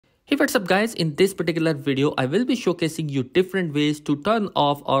Hey, what's up guys? In this particular video, I will be showcasing you different ways to turn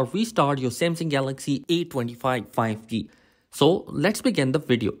off or restart your Samsung Galaxy A25 5G. So let's begin the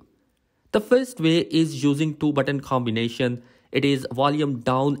video. The first way is using two button combination. It is volume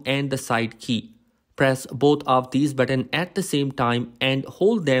down and the side key. Press both of these buttons at the same time and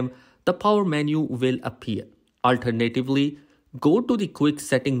hold them. The power menu will appear. Alternatively, go to the quick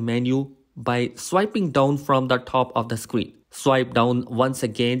setting menu by swiping down from the top of the screen. Swipe down once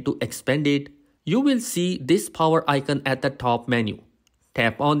again to expand it. You will see this power icon at the top menu.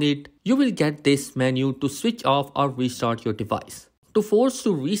 Tap on it. You will get this menu to switch off or restart your device. To force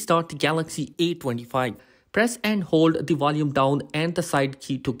to restart the Galaxy A25, press and hold the volume down and the side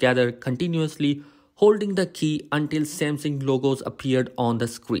key together continuously, holding the key until Samsung logos appeared on the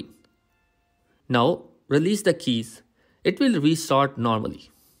screen. Now release the keys. It will restart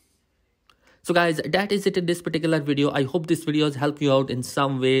normally. So guys, that is it in this particular video. I hope this video has helped you out in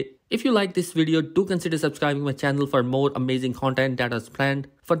some way. If you like this video, do consider subscribing my channel for more amazing content that is planned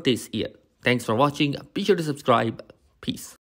for this year. Thanks for watching. Be sure to subscribe. Peace.